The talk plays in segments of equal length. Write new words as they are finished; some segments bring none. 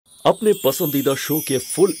अपने पसंदीदा शो के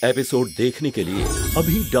फुल एपिसोड देखने के लिए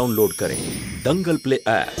अभी डाउनलोड करें दंगल play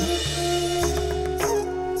app.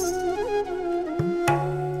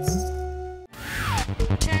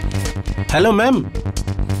 Hello ma'am,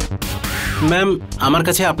 ma'am আমার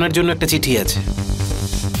কাছে আপনার জন্য একটা চিঠি আছে।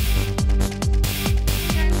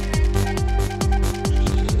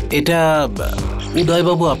 এটা উদয়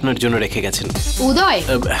বাবু আপনার জন্য রেখে গেছেন। উদয়?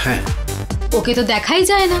 হ্যাঁ। ওকে তো দেখাই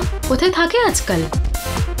যায় না, কোথায় থাকে আজকাল?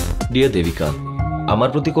 ডিয়ার দেবিকা, আমার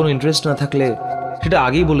প্রতি কোনো ইন্টারেস্ট না থাকলে সেটা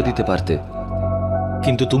আগেই বলে দিতে পারতে,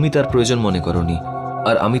 কিন্তু তুমি তার প্রয়োজন মনে করনি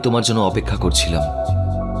আর আমি তোমার জন্য অপেক্ষা করছিলাম।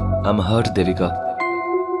 আই এম হার্ট দেবিকা,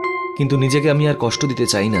 কিন্তু নিজেকে আমি আর কষ্ট দিতে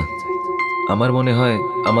চাই না। আমার মনে হয়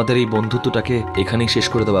আমাদের এই বন্ধুত্বটাকে এখানেই শেষ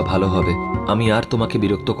করে দেওয়া ভালো হবে। আমি আর তোমাকে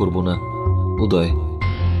বিরক্ত করব না। উদয়।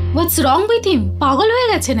 হোয়াটস রং উইথ হিম? পাগল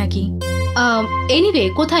হয়ে গেছে নাকি? এনিওয়ে,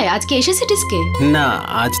 কোথায় আজকে এসেছে ডিস্কে? না,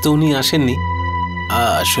 আজ তো উনি আসেননি।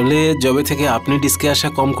 আসলে যবে থেকে আপনি ডিস্কে আসা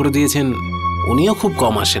কম করে দিয়েছেন, উনিও খুব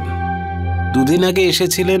কম আসেন। দুদিন আগে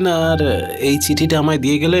এসেছিলেন আর এই চিঠিটা আমায়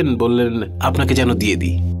দিয়ে গেলেন, বললেন আপনাকে যেন দিয়ে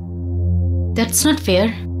দিই। That's not fair.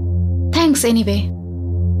 Thanks anyway.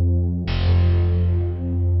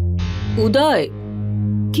 উদয়,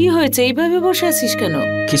 কি হয়েছে? এইভাবে বসে আছিস কেন?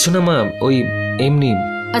 কিছু না মা, ওই এমনি।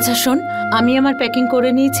 আচ্ছা শোন, আমি আমার প্যাকিং করে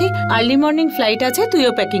নিয়েছি। আর্লি মর্নিং ফ্লাইট আছে,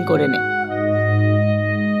 তুইও প্যাকিং করে নে।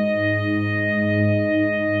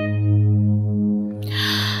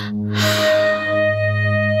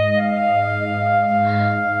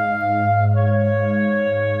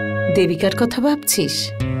 দেবিকার কথা ভাবছিস?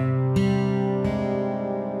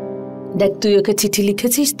 দেখ, তুই ওকে চিঠি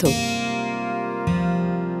লিখেছিস তো,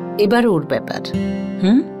 এবার ওর ব্যাপার।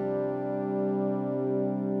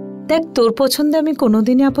 দেখ, তোর পছন্দে আমি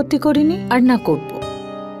কোনোদিনই আপত্তি করিনি আর না করব।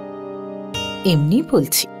 এমনি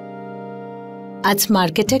বলছি, আজ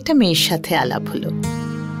মার্কেটে একটা মেয়ের সাথে আলাপ হলো।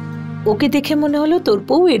 ওকে দেখে মনে হলো তোর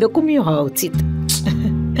বউ এরকমই হওয়া উচিত।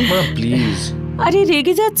 মা প্লিজ। আরে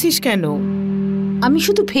রেগে যাচ্ছিস কেন? আমি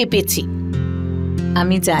শুধু ভেবেছি।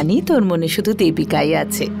 আমি জানি তোর মনে শুধু দেবিকাই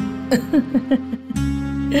আছে।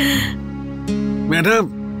 ম্যাডাম,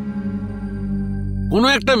 কোনো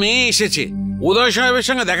একটা মেয়ে এসেছে উদয় সাহেবের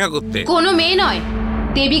সঙ্গে দেখা করতে। কোনো মেয়ে নয়,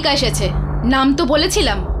 দেবিকা এসেছে। নাম তো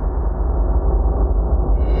বলেছিলাম।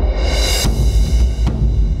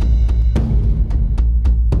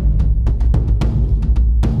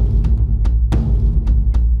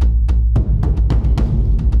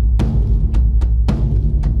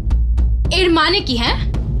 এর মানে কি? হ্যাঁ,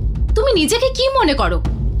 তুমি নিজেকে কি মনে করো?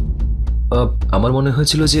 আমার মনে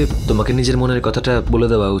হয়েছিল যে তোমাকে নিজের মনের কথাটা বলে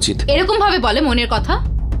দেওয়া উচিত। এরকম ভাবে বলে মনের কথা?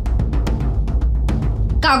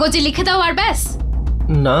 কাগজে লিখে দাও আর ব্যাস?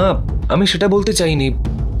 না, আমি সেটা বলতে চাইনি।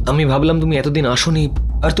 আমি ভাবলাম তুমি এতদিন আসোনি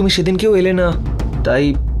আর তুমি সেদিন কেউ এলে না, তাই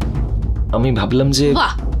আমি ভাবলাম যে।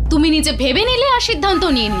 বাহ, তুমি নিজে ভেবে নিলে আর সিদ্ধান্ত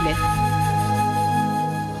নিয়ে নিলে।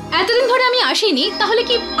 এতদিন ধরে আমি আসিনি, তাহলে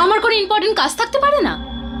কি আমার কোনো ইম্পর্টেন্ট কাজ থাকতে পারে না?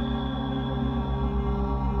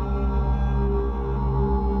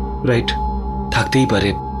 রাইট, থাকতেই পারে।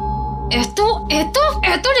 এত এত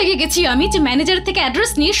এত রেগে গেছি আমি যে ম্যানেজার থেকে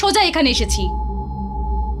অ্যাড্রেস নিয়ে সোজা এখানে এসেছি।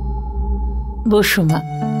 বসো মা,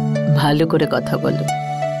 ভালো করে কথা বলো।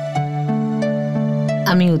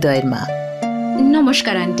 আমি উদয়ের মা।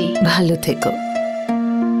 নমস্কার আন্টি। ভালো থেকো।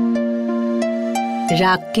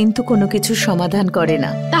 রাগ কিন্তু কোনো কিছু সমাধান করে না।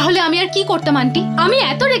 তাহলে আমি আর কি করতাম আন্টি? আমি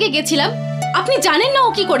এত রেগে গেছিলাম, আপনি জানেন না ও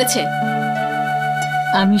কি করেছে?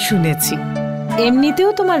 আমি শুনেছি। এমনিতেও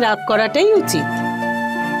তোমার রাগ করাটাই উচিত।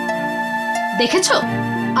 দেখেছো,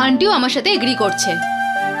 আন্টিও আমার সাথে এগ্রি করছে।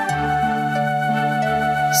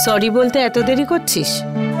 সরি বলতে এত দেরি করছিস?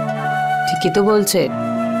 ঠিকই তো বলছে।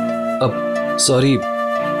 সরি,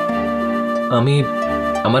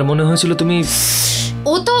 আমার মনে হয়েছিল তুমি।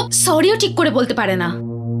 ও তো সরিও ঠিক করে বলতে পারে না।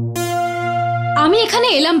 আমি এখানে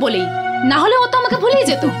এলাম বলেই, না হলে ও তো আমাকে ভুলেই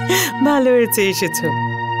যেত। ভালো হয়েছে এসেছো।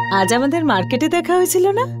 আজ আমাদের মার্কেটে দেখা হয়েছিল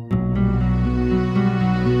না?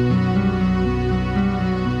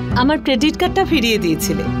 আমার ক্রেডিট কার্ডটা ফিরিয়ে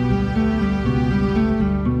দিয়েছিলে।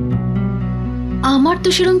 আমার তো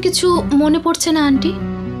সেরকম কিছু মনে পড়ছে না আন্টি।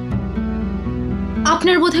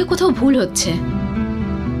 আপনার বোধহয় কোথাও ভুল হচ্ছে।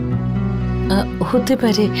 হতে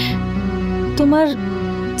পারে। তোমার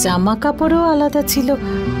জামা কাপড়ও আলাদা ছিল,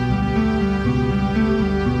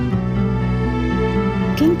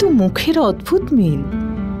 কিন্তু মুখের অদ্ভুত মিল।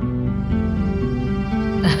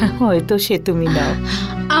 হয়তো সে তুমি নাও।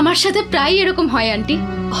 আমার সাথে প্রায় এরকম হয় আন্টি।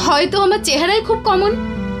 হয়তো আমার চেহারাই খুব কমন।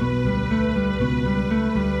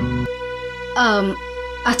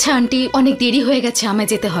 আচ্ছা আন্টি, অনেক দেরি হয়ে গেছে, আমায়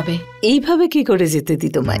যেতে হবে। এইভাবে কি করে যেতে দি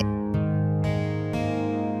তোমায়?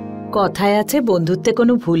 কথায় আছে বন্ধুত্বে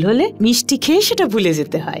কোনো ভুল হলে মিষ্টি খেয়ে সেটা ভুলে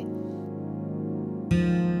যেতে হয়।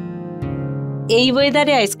 এই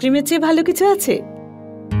ওয়েদারে আইসক্রিমের চেয়ে ভালো কিছু আছে?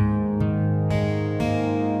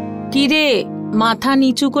 কি রে, মাথা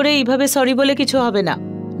নিচু করে এইভাবে সরি বলে কিছু হবে না।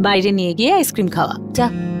 বাইরে নিয়ে গিয়ে আইসক্রিম খাওয়া যা।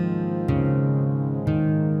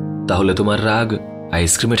 তাহলে তোমার রাগ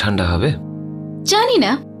আইসক্রিমে ঠান্ডা হবে? জানি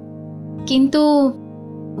না, কিন্তু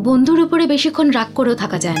বন্ধুর উপরে বেশিক্ষণ রাগ করেও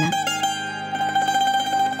থাকা যায় না।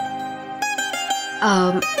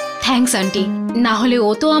 থ্যাঙ্কস আন্টি, না হলে ও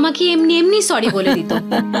তো আমাকে এমনি এমনি সরি বলে দিত।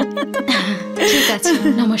 ঠিক আছে,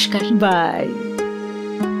 নমস্কার। বাই।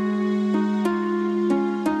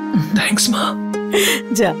 থ্যাঙ্কস মা।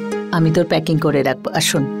 যা, আমি তোর প্যাকিং করে রাখবো। আর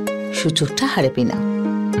শোন, সুচুরটা হারাবি না।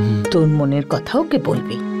 তোর মনের কথা ওকে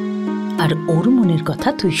বলবি, আর ওর মনের কথা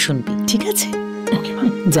তুই শুনবি, ঠিক আছে?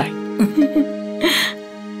 যাই।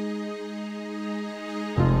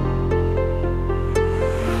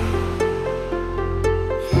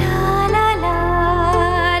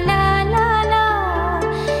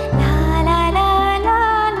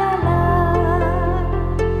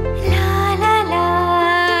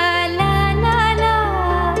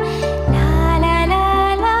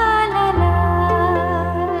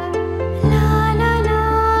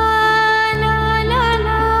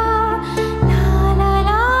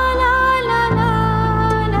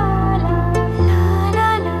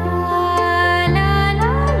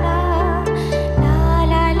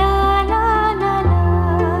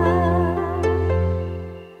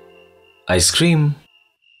 আইসক্রিম।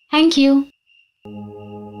 Thank you.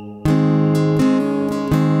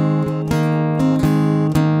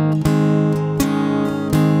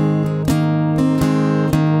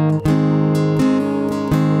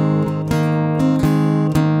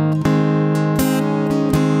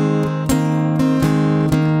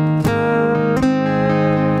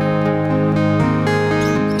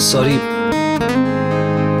 সরি,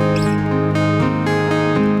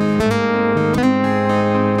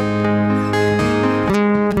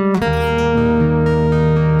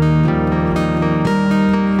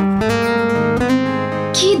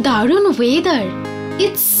 দারুণ weather,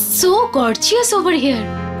 it's so gorgeous over here.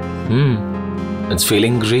 It's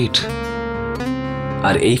feeling great.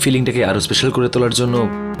 আর এই ফিলিংটাকে আরো স্পেশাল করে তোলার জন্য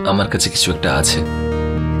আমার কাছে কিছু একটা আছে।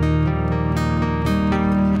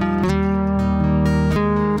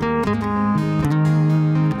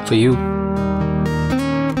 For you.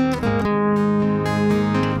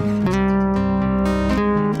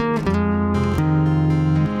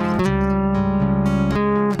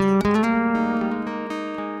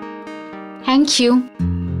 Thank you.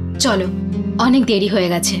 চলো, অনেক দেরি হয়ে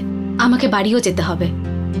গেছে, আমাকে বাড়িও যেতে হবে।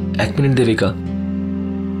 এক মিনিট দেবিকা,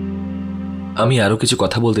 আমি আরো কিছু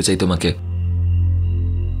কথা বলতে চাই তোমাকে।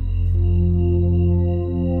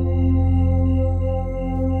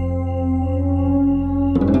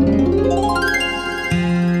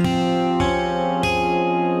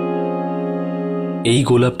 এই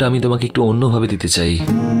গোলাপটা আমি তোমাকে একটু অন্যভাবে দিতে চাই।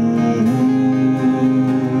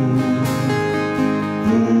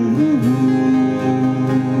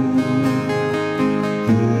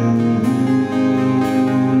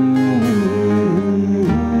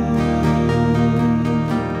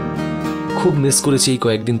 খুব মিস করেছি এই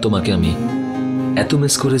কয়েকদিন তোমাকে, আমি এত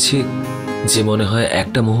মিস করেছি যে মনে হয়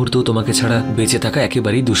একটা মুহূর্ত তোমাকে ছাড়া বেঁচে থাকা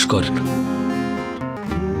একেবারেই দুষ্কর।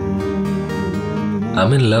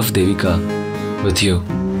 I'm in love, Devika, with you.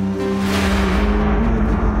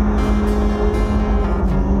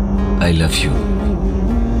 I love you.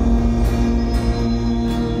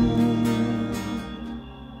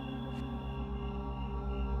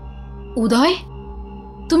 উদয়,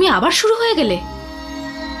 তুমি আবার শুরু হয়ে গেলে?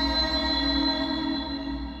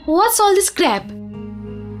 What's all this crap?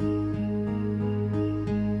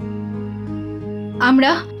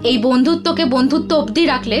 আমরা এই বন্ধুত্বকে বন্ধুত্ব অবধি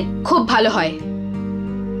রাখলে খুব ভালো হয়।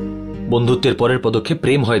 বন্ধুত্বের পরের পদক্ষেপ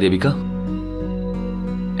প্রেম হয় দেবিকা।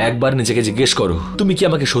 একবার নিজেকে জিজ্ঞেস করো, তুমি কি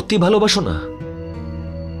আমাকে সত্যি ভালোবাসো না?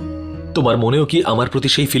 তোমার মনেও কি আমার প্রতি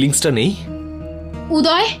সেই ফিলিংসটা নেই?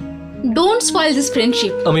 উদয়, ডোন্ট স্পয়েল দিস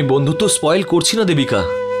ফ্রেন্ডশিপ। আমি বন্ধুত্ব স্পয়েল করছি না দেবিকা,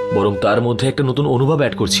 বরং তার মধ্যে একটা নতুন অনুভব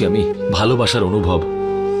অ্যাড করছি, আমি ভালোবাসার অনুভব।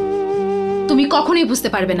 তুমি কখনোই বুঝতে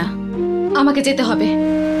পারবে না, আমাকে যেতে হবে।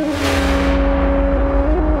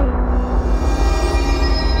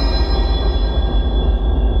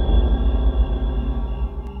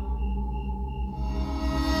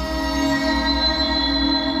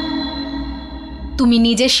 তুমি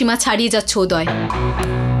নিজের সীমা ছাড়িয়ে যাচ্ছ উদয়।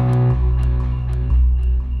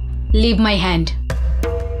 Leave my hand.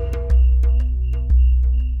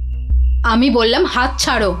 আমি বললাম হাত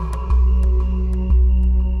ছাড়ো।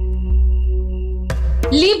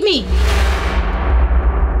 Leave me.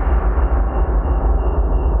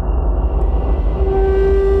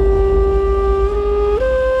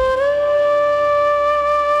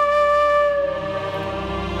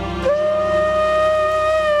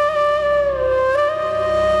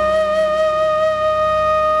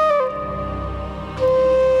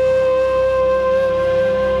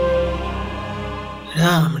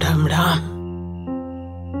 রাম রাম রাম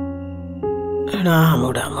রাম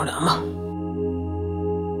রাম রাম।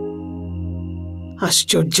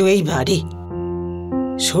 আশ্চর্য এই বাড়ি,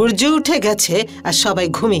 সূর্য উঠে গেছে আর সবাই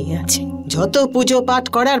ঘুমিয়ে আছে। যত পুজো পাঠ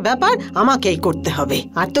করার ব্যাপার আমাকেই করতে হবে,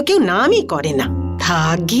 আর তো কেউ নামই করে না।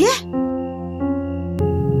 থাক গিয়ে।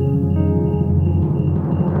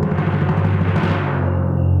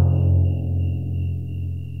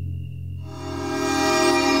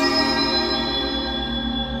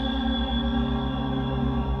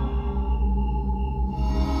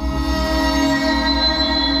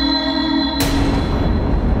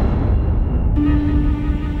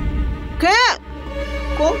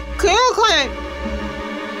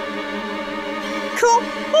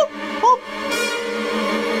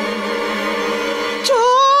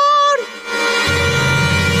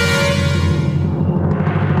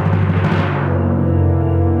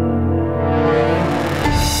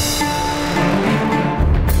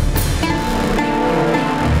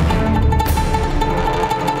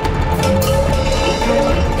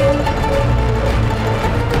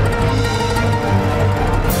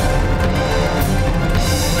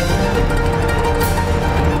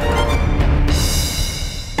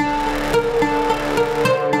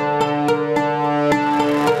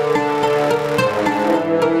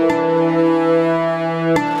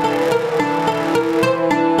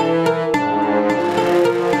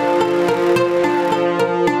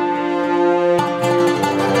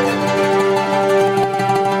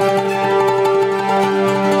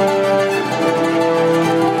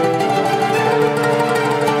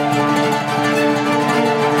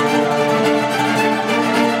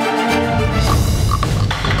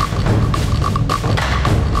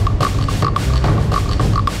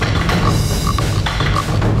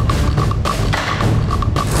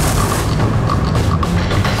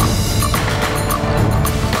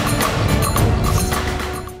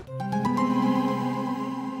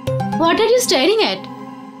 What are you staring at?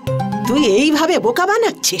 তুই এইভাবে বোকা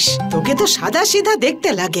বানাচ্ছিস? তোকে তো সাদা সিধা দেখতে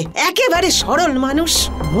লাগে, একেবারে সরল মানুষ।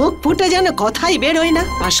 মুখ ফুটে যেন কথাই বেরোয় না,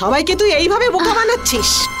 আর সবাইকে তুই এইভাবে বোকা বানাচ্ছিস।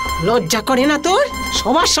 লজ্জা করে না তোর?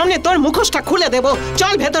 সবার সামনে তোর মুখোশটা খুলে দেব।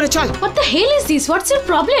 চল ভেতরে চল। What the hell is this? What's your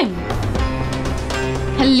problem?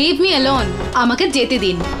 Leave me alone. আমাকে যেতে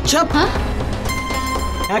দিন। চুপ।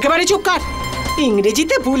 একেবারে চুপ কর।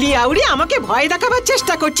 ইংরেজিতে বুলি আউড়ি আমাকে ভয় দেখাবার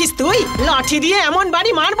চেষ্টা করছিস তুই? লাঠি দিয়ে এমন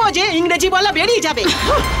বাড়ি মারবো যে ইংরেজি বলা বেরিয়ে যাবে।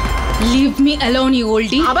 Leave me alone, you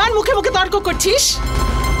oldie. আবার মুখে মুখে তর্ক করছিস?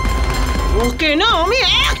 ওকে না আমি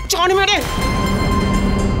এক চড় মেরে।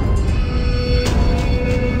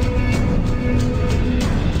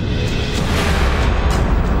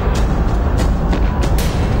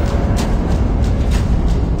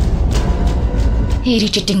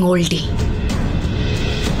 Irritating oldie.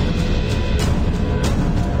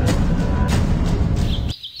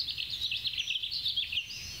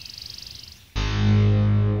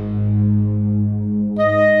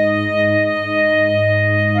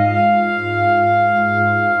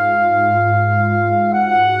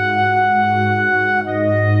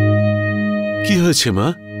 কি হয়েছে মা?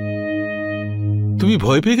 তুমি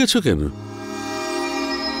ভয় পেয়ে গেছো কেন?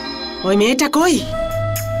 ওই মেয়েটা কই?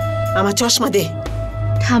 আমার চশমা দে।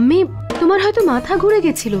 ঠাম্মি, তোমার হয়তো মাথা ঘুরে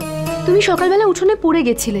গেছিল। তুমি সকালবেলা উঠোনে পড়ে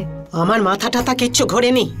গেছিলে। আমার মাথা টাথা কিচ্ছু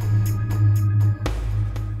ঘোরেনি।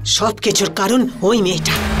 সব কিছুর কারণ ওই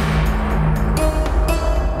মেয়েটা।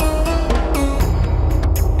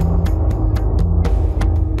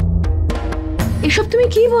 এসব তুমি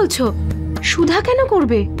কি বলছো? সুধা কেন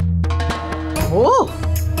করবে? ও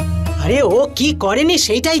আরে ও কি করেনি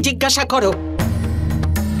সেইটাই জিজ্ঞাসা করো।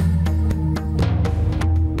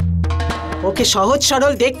 ওকে সহজ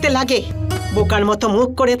সরল দেখতে লাগে, বোকার মতো মুখ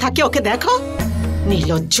করে থাকে। ওকে দেখো,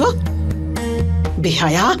 নির্লজ্জ,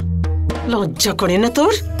 বেহায়া, লজ্জা করে না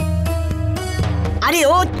তোর? আরে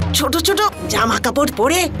ও ছোট ছোট জামা কাপড়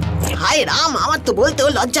পরে, হায় রাম, আমার তো বলতেও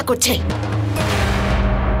লজ্জা করছে।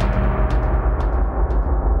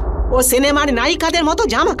 ও সিনেমার নায়িকাদের মতো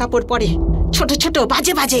জামা কাপড় পরে, ছোট ছোট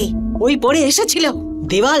বাজে বাজে। ওই পরে এসেছিল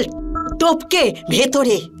দেওয়াল টপকে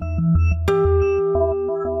ভেতরে।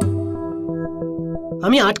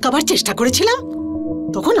 আমি আটকাবার চেষ্টা করেছিলাম,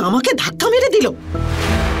 তখন আমাকে ধাক্কা মেরে দিল।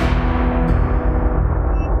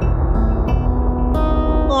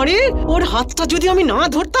 আরে ওর হাতটা যদি আমি না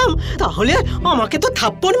ধরতাম তাহলে আমাকে তো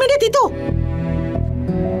থাপ্পড় মেরে দিত।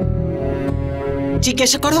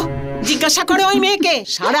 জিজ্ঞাসা করো ওই মেয়েকে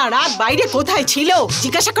সারা রাত বাইরে কোথায় ছিল।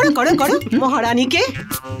 জিজ্ঞাসা করো করো করো মহারানীকে।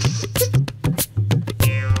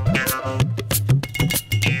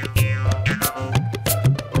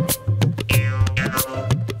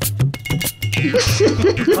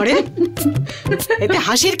 আরে এতে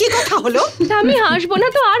হাসির কি কথা হলো? আমি হাসবো না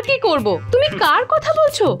তো আর কি করব? তুমি কার কথা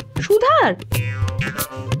বলছো? সুধার?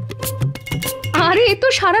 আরে এ তো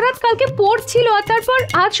সারা রাত কালকে পড়ছিল আর তারপর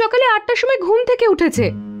আজ সকালে 8টার সময় ঘুম থেকে উঠেছে।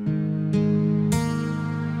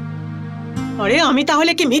 আরে আমি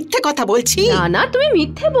তাহলে কি মিথ্যে কথা বলছি? না না, তুমি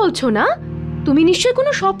মিথ্যে বলছো না। তুমি নিশ্চয়ই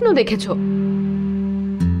কোনো স্বপ্ন দেখেছো।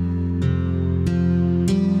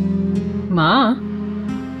 মা,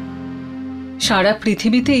 সারা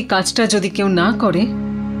পৃথিবীতে এই কাজটা যদি কেউ না করে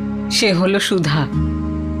সে হলো সুধা।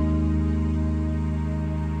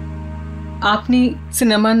 আপনি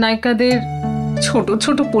সিনেমার নায়িকাদের ছোট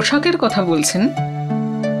ছোট পোশাকের কথা বলছেন।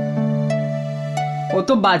 ও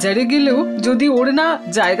তো বাজারে গেলেও যদি ওর না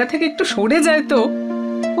জায়গা থেকে একটু সরে যায় তো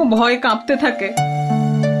ও ভয়ে কাঁপতে থাকে।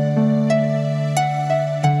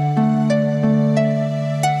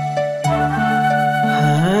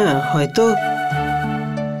 হ্যাঁ, হয়তো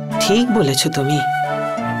ঠিক বলেছ তুমি।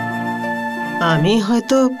 আমি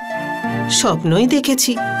হয়তো স্বপ্নই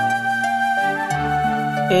দেখেছি।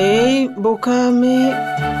 এই বোকা মেয়ে,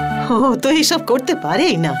 ও তো এইসব করতে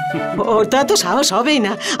পারেই না। ওর তো এত সাহস হবেই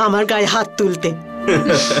না আমার গায়ে হাত তুলতে।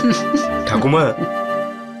 ঠাকুমা,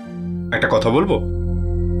 একটা কথা বলবো?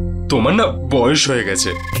 তোমার না বয়স হয়ে গেছে।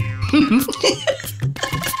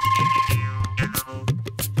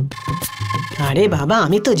 আরে বাবা,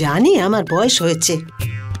 আমি তো জানি আমার বয়স হয়েছে,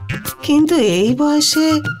 কিন্তু এই বয়সে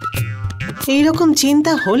এইরকম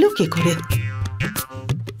চিন্তা হলো কি করে?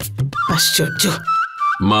 আশ্চর্য।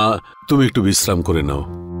 মা, তুমি একটু বিশ্রাম করে নাও।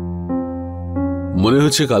 মনে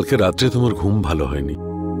হচ্ছে কালকে রাত্রে তোমার ঘুম ভালো হয়নি।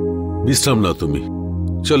 বিশ্রাম নাও তুমি,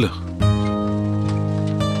 চলো।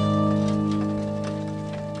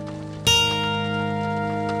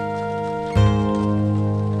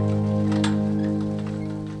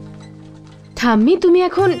 ঠাম্মি, তুমি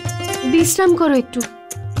এখন বিশ্রাম করো একটু।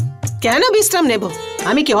 কেন বিশ্রাম নেব?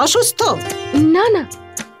 আমি কি অসুস্থ? না না,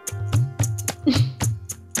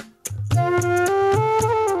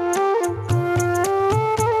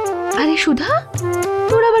 আরে সুধা,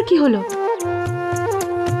 তোর আবার কি হলো?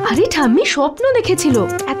 আরে ঠাম্মি স্বপ্ন দেখেছিল,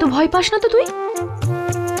 এত ভয় পাস না তো তুই।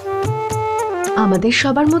 আমাদের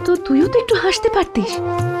সবার মতো তুইও তো একটু হাসতে পারতিস।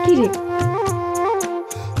 কি রে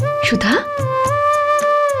সুধা?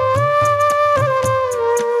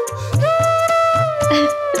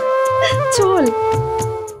 চল।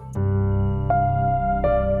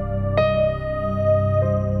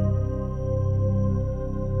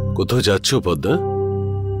 কোথাও যাচ্ছ পদ্মা?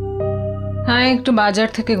 হ্যাঁ, একটু বাজার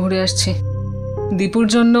থেকে ঘুরে আসছি। দীপুর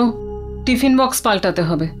জন্য টিফিন বক্স পাল্টাতে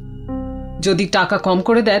হবে। যদি টাকা কম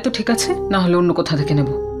করে দেয় তো ঠিক আছে, না হলে অন্য কোথা থেকে নেব।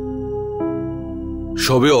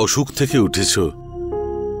 সবে অসুখ থেকে উঠেছ,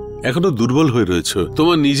 এখনো দুর্বল হয়ে রয়েছ।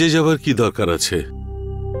 তোমার নিজে যাবার কি দরকার আছে?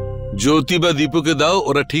 জ্যোতি বা দীপুকে দাও,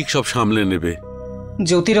 ওরা ঠিক সব সামলে নেবে।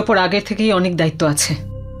 জ্যোতির ওপর আগের থেকেই অনেক দায়িত্ব আছে,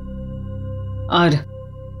 আর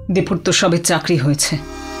দীপুর তো সবে চাকরি হয়েছে,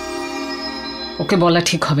 ওকে বলা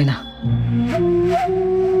ঠিক হবে না।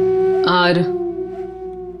 আর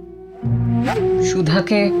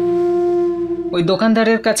সুধাকে ওই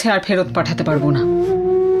দোকানদারের কাছে আর ফেরত পাঠাতে পারবো না।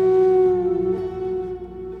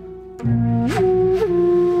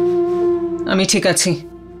 আমি ঠিক আছি।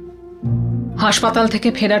 হাসপাতাল থেকে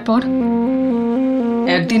ফেরার পর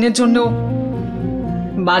একদিনের জন্য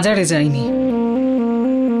বাজারে যাইনি।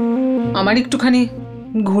 আমার একটুখানি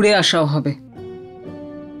ঘুরে আসাও হবে।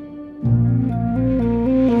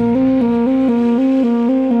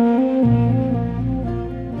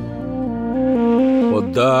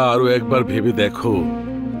 পদ্মা, আরো একবার ভেবে দেখো।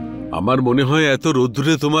 আমার মনে হয় এত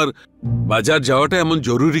রোদ্দুরে তোমার বাজার যাওয়াটা এমন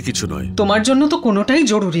জরুরি কিছু নয়। তোমার জন্য তো কোনোটাই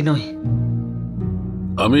জরুরি নয়।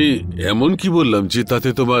 আমি এমন কি বললাম যে তাতে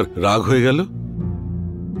তোমার রাগ হয়ে গেল?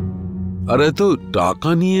 আর এত টাকা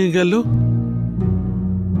নিয়ে গেল?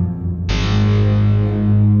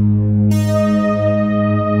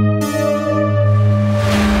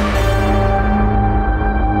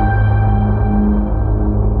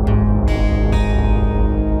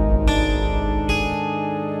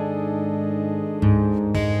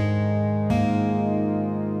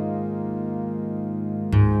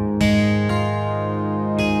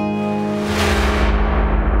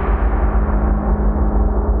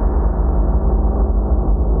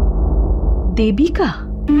 দেবিকা?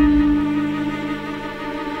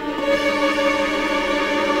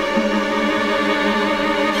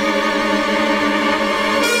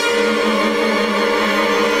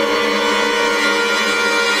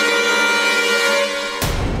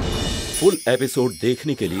 फुल एपिसोड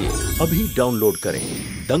देखने के लिए अभी डाउनलोड करें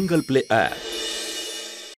दंगल प्ले ऐप।